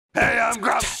I'm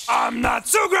Grumps, I'm not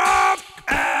so Grump,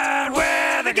 and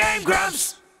we're the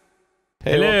GameGrumps.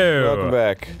 Hey, hello. welcome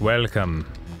back. Welcome.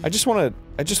 I just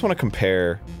wanna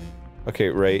compare. Okay,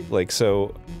 right, like,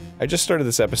 so, I just started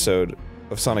this episode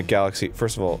of Sonic Galaxy.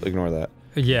 First of all, ignore that.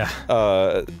 Yeah.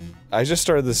 I just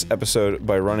started this episode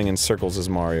by running in circles as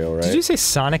Mario, right? Did you say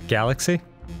Sonic Galaxy?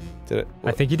 Did it?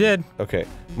 I think you did. Okay.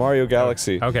 Mario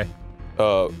Galaxy. Okay.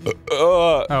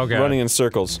 Okay. Running in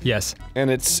circles. Yes.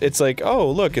 And it's like, oh,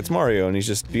 look, it's Mario, and he's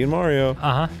just being Mario.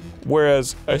 Uh-huh.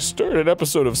 Whereas, I started an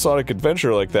episode of Sonic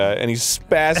Adventure like that, and he's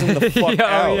spazzing the fuck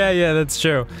out. Oh, yeah, that's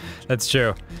true. That's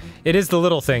true. It is the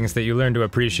little things that you learn to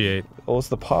appreciate. Well, it's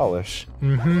the polish.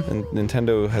 Mm-hmm. And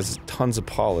Nintendo has tons of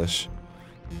polish.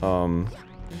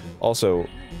 Also,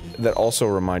 that also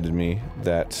reminded me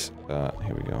that,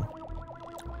 here we go.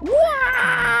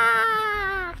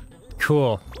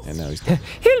 Cool. And now he's dead.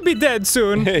 He'll be dead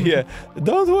soon. Yeah,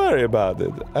 don't worry about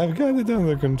it. I've got it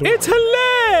under control. It's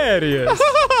hilarious.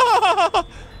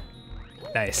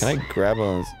 Nice. Can I grab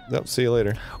on? Nope, see you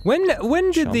later.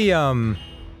 When did the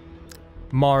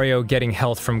Mario getting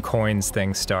health from coins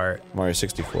thing start? Mario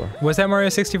 64. Was that Mario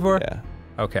 64? Yeah.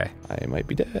 Okay. I might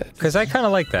be dead. Because I kind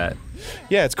of like that.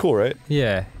 Yeah, it's cool, right?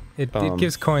 Yeah. It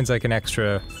gives coins like an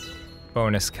extra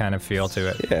bonus kind of feel to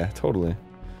it. Yeah, totally.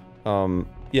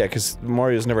 Yeah, because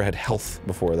Mario's never had health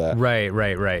before that. Right.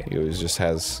 He always just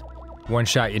has... One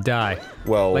shot, you die.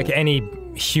 Well... Like any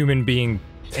human being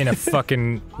in a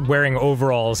fucking wearing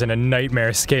overalls in a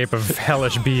nightmare scape of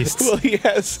hellish beasts. Well, he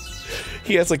has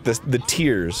like the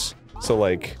tears. So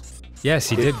like... Yes,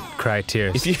 he did cry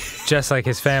tears. Just like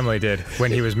his family did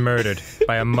when he was murdered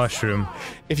by a mushroom.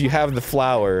 If you have the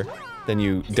flower, then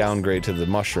you downgrade to the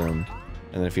mushroom.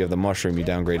 And then if you have the mushroom, you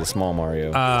downgrade to Small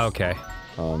Mario. Okay.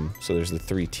 So there's the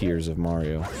 3 tiers of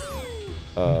Mario.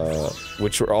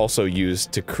 Which were also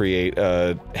used to create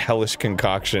a hellish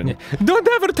concoction. Yeah. Don't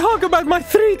ever talk about my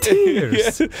 3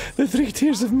 tiers! Yeah, the 3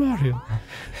 tiers of Mario.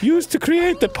 Used to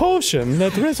create the potion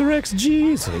that resurrects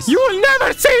Jesus. You will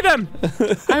never see them!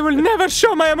 I will never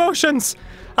show my emotions!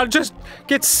 I'll just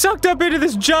get sucked up into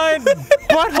this giant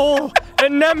butthole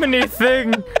anemone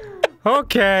thing.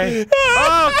 Okay.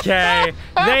 Okay.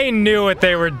 They knew what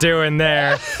they were doing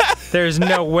there. There's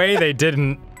no way they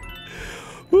didn't.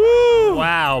 Woo!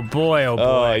 Wow, boy, oh boy.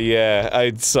 Oh yeah,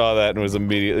 I saw that and was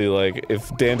immediately like,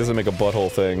 if Dan doesn't make a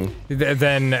butthole thing...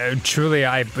 Then truly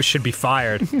I should be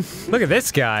fired. Look at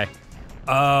this guy.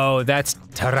 Oh, that's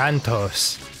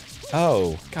Tarantos.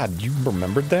 Oh, God, you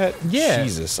remembered that? Yeah.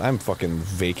 Jesus, I'm fucking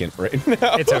vacant right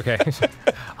now. It's okay.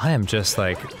 I am just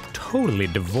like totally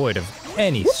devoid of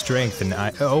any strength and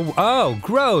oh,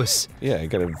 gross. Yeah, I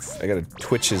gotta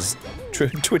twitch his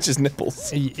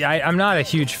nipples. I'm not a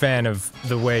huge fan of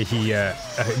the way he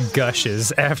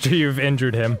gushes after you've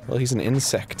injured him. Well, he's an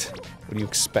insect. What do you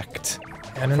expect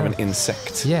from an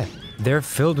insect? Yeah, they're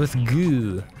filled with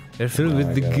goo. They're filled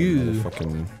with the goo.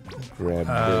 Fucking grab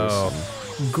this.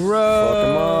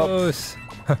 Gross.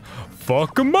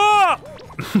 Fuck him up.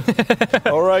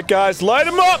 All right, guys, light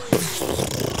him up.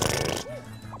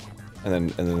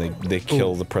 And then they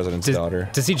kill the president's daughter.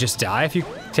 Does he just die if you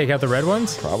take out the red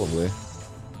ones? Probably.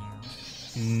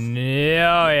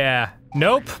 No, yeah.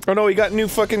 Nope. Oh no, he got new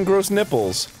fucking gross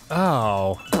nipples.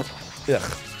 Oh. Ugh.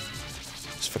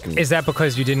 Just fucking. Is that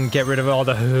because you didn't get rid of all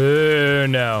the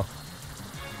no?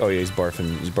 Oh yeah, he's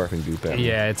barfing goop at me.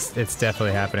 Yeah, it's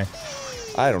definitely happening.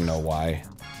 I don't know why.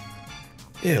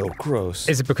 Ew, gross.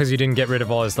 Is it because you didn't get rid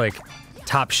of all his, like,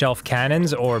 top shelf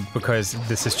cannons, or because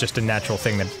this is just a natural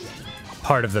thing that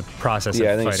part of the process of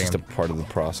fighting him? Yeah, I think it's just a part of the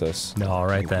process. No,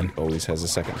 alright then. He always has a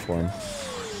second form.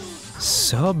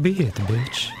 So be it,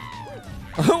 bitch.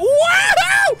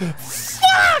 Wow!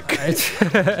 Fuck!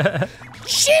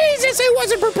 Jesus, I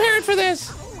wasn't prepared for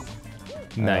this!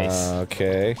 Nice.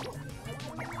 Okay.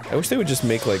 I wish they would just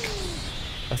make, like,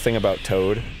 a thing about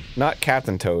Toad. Not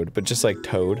Captain Toad, but just, like,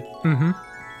 Toad. Mm-hmm.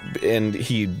 And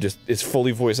he just is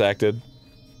fully voice acted.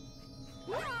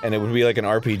 And it would be like an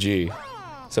RPG.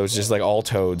 So it's just like all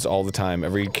Toads all the time.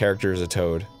 Every character is a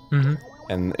Toad. Mm-hmm.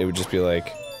 And it would just be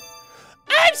like,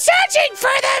 I'm searching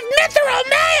for the mithril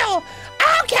mail!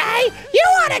 Okay, you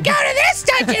want to go to this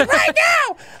dungeon right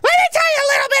now? Let me tell you a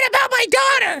little bit about my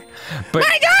daughter. But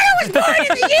my daughter was born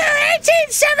in the year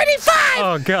 1875!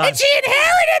 Oh, God. And she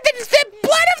inherited the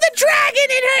blood of the dragon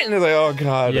in her— and they're like, oh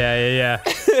god. Yeah.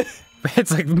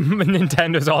 It's like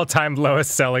Nintendo's all-time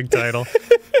lowest selling title.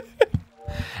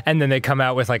 And then they come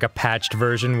out with like a patched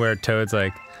version where Toad's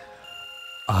like,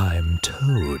 I'm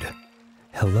Toad.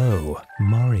 Hello,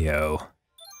 Mario.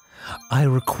 I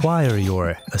require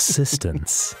your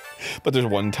assistance. But there's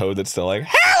one Toad that's still like,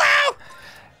 Hello!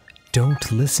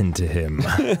 Don't listen to him.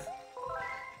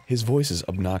 His voice is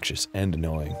obnoxious and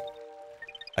annoying.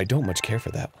 I don't much care for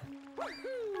that one.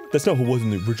 That's not what was in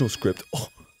the original script.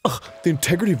 The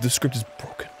integrity of the script is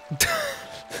broken.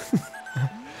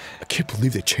 I can't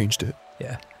believe they changed it.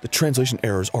 Yeah. The translation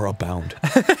errors are abound.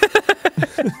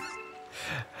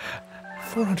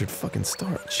 400 fucking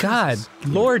stars. God,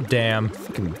 lord damn.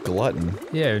 Fucking glutton.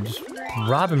 Yeah, just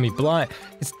robbing me blind.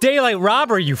 It's daylight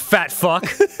robbery, you fat fuck.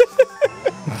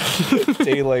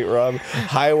 Daylight robbery.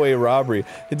 Highway robbery.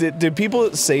 Did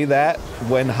people say that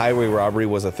when highway robbery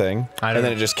was a thing? I don't and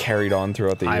then know. it just carried on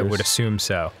throughout the years? I would assume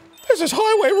so. There's this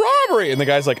highway robbery! And the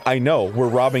guy's like, I know, we're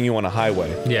robbing you on a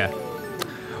highway. Yeah.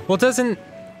 Well, doesn't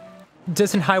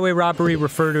highway robbery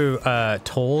refer to,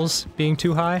 tolls being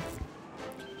too high?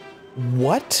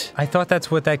 What? I thought that's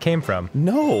what that came from.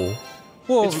 No.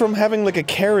 Well, It's from having like a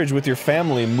carriage with your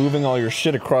family moving all your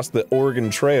shit across the Oregon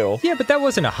Trail. yeah, but that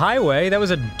wasn't a highway. That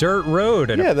was a dirt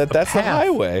road. And Yeah, a that's the path.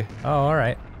 highway. Oh, all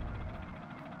right.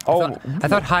 Oh, I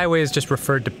thought highways just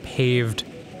referred to paved,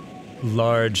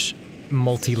 large,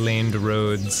 multi-laned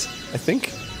roads. I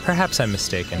think, Perhaps I'm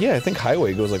mistaken. yeah, I think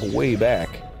highway goes like way back.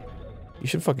 You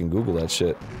should fucking Google that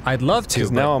shit. I'd love to, 'Cause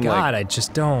but now I'm like- God, I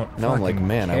just don't. Now I'm like, fucking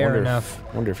man, I care wonder enough.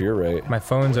 if you're right. My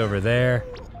phone's over there.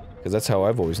 Because that's how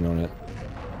I've always known it.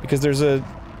 Because there's a...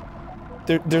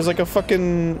 There's like a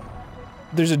fucking...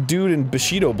 There's a dude in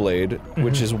Bushido Blade,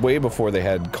 which is way before they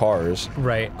had cars,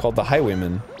 Right. called the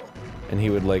Highwayman. And he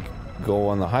would like go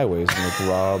on the highways and like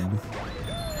rob...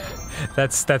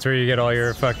 That's where you get all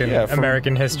your fucking Yeah, from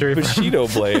American history from. Bushido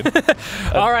Blade.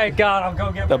 All right, God, I'll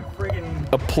go get my friggin'.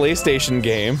 A PlayStation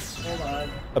game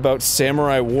about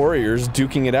samurai warriors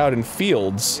duking it out in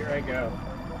fields. Here I go.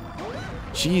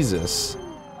 Jesus.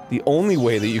 The only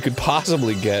way that you could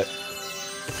possibly get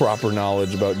proper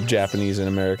knowledge about Japanese and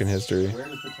American history. Where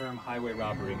does the term highway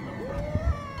robbery come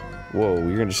from? Whoa,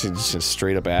 you're gonna just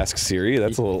straight up ask Siri?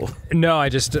 That's a little... No, I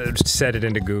just set it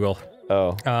into Google.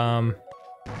 Oh.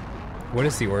 What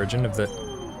is the origin of the...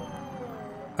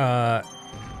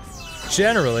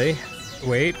 Generally...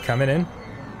 Wait, coming in.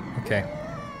 Okay.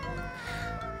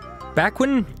 Back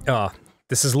when... Oh,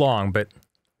 this is long, but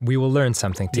we will learn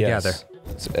something together. Yes.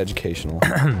 It's educational.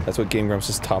 That's what GameGrumps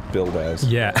is top billed as.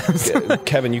 Yeah.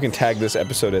 Kevin, you can tag this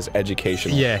episode as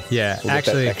educational. Yeah, yeah. We'll get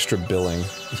Actually, that extra billing.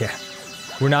 yeah.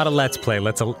 We're not a let's play,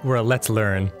 we're a let's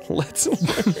learn. Let's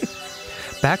learn.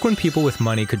 Back when people with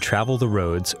money could travel the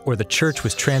roads, or the church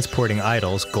was transporting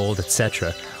idols, gold,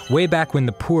 etc., way back when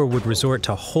the poor would resort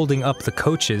to holding up the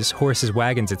coaches, horses,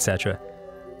 wagons, etc.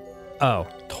 Oh.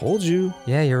 Told you.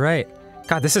 Yeah, you're right.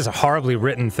 God, this is a horribly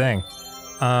written thing.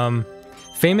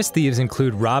 Famous thieves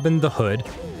include Robin the Hood,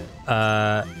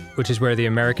 which is where the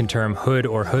American term hood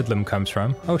or hoodlum comes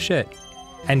from. Oh shit.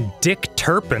 And Dick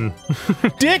Turpin.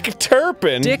 Dick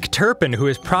Turpin? Dick Turpin, who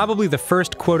is probably the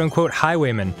first quote-unquote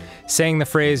highwayman, saying the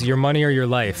phrase, your money or your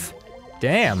life.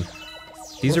 Damn.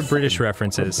 These are British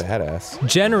references. Badass.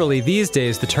 Generally, these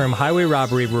days, the term highway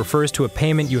robbery refers to a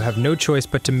payment you have no choice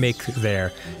but to make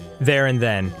there and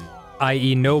then,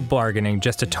 i.e. no bargaining,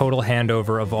 just a total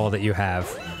handover of all that you have.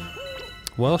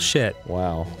 Well, shit.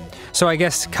 Wow. So I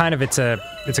guess kind of it's a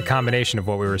combination of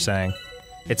what we were saying.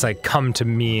 It's like come to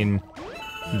mean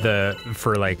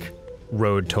for like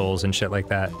road tolls and shit like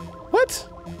that. What?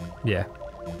 Yeah.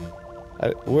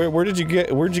 Where'd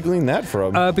you glean that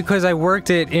from? Because I worked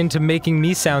it into making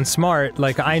me sound smart,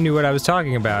 like I knew what I was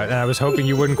talking about, and I was hoping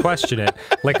you wouldn't question it,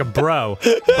 like a bro.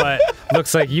 But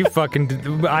looks like you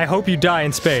fucking. I hope you die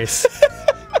in space.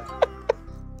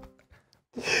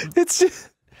 It's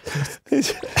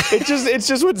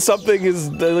just when something is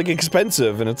like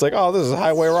expensive and it's like, oh, this is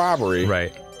highway robbery.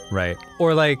 Right.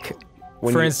 Or like,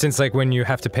 for instance, like when you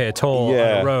have to pay a toll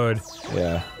on a road.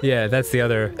 Yeah. Yeah, that's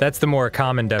the more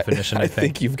common definition, I I think.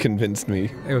 think you've convinced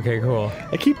me. Okay, cool.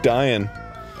 I keep dying.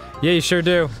 Yeah, you sure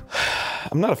do.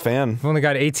 I'm not a fan. I've only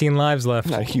got 18 lives left.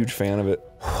 I'm not a huge fan of it.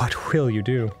 What will you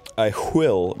do? I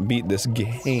will beat this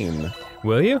game.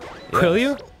 Will you? Will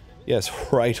you? Yes,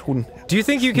 right. Do you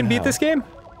think you can beat this game?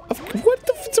 What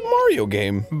the? It's a Mario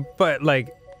game. But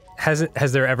like, has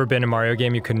there ever been a Mario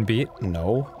game you couldn't beat?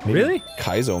 No. Maybe Really?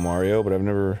 Kaizo Mario, but I've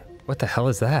never. What the hell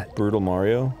is that? Brutal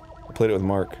Mario. I played it with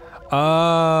Mark.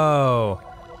 Oh,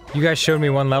 you guys showed me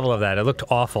one level of that. It looked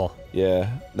awful. Yeah.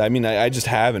 I mean, I just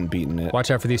haven't beaten it.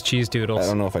 Watch out for these cheese doodles. I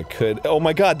don't know if I could. Oh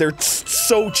my god, they're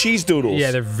so cheese doodles.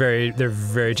 Yeah, they're very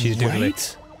cheese doodly.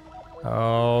 Right?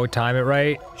 Oh, time it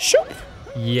right. Shoop.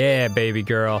 Yeah, baby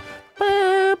girl.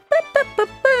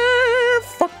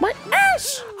 Fuck my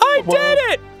ass. I did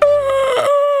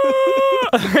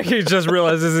it! He just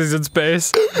realizes he's in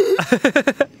space.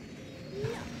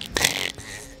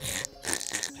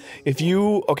 If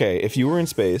you were in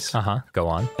space, Go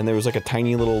on. and there was like a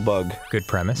tiny little bug, Good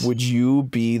premise. would you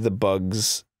be the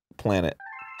bug's planet?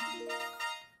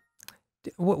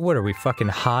 What are we, fucking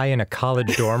high in a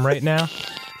college dorm right now?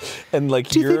 And like,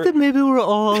 Do you think that maybe we're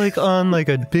all like on like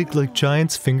a big like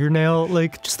giant's fingernail,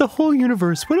 like just the whole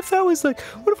universe? What if that was like?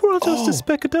 What if we're all just a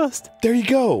speck of dust? There you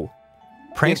go.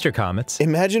 Prankster comets.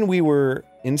 Imagine we were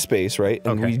in space, right?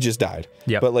 And we just died.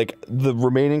 Yeah. But like the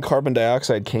remaining carbon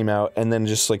dioxide came out and then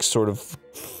just like sort of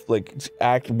like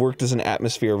worked as an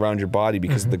atmosphere around your body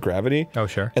because of the gravity. Oh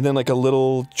sure. And then like a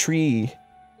little tree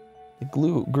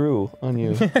grew on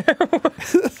you.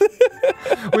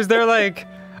 Was there like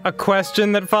a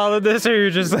question that followed this, or you're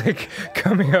just like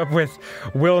coming up with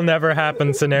will never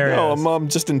happen scenarios? No, I'm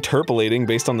just interpolating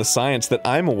based on the science that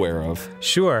I'm aware of.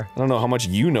 Sure. I don't know how much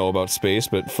you know about space,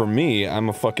 but for me, I'm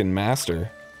a fucking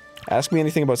master. Ask me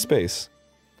anything about space.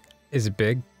 Is it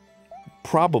big?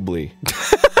 Probably.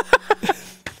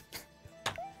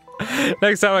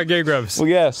 Next time on GameGrumps. Well,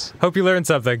 yes. Hope you learned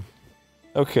something.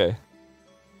 Okay.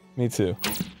 Me too.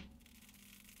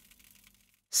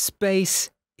 Space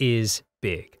is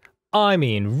big. I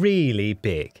mean, really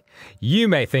big. You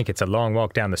may think it's a long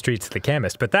walk down the streets to the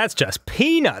chemist, but that's just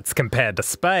peanuts compared to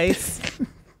space.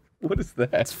 What is that?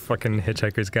 It's fucking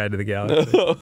Hitchhiker's Guide to the Galaxy.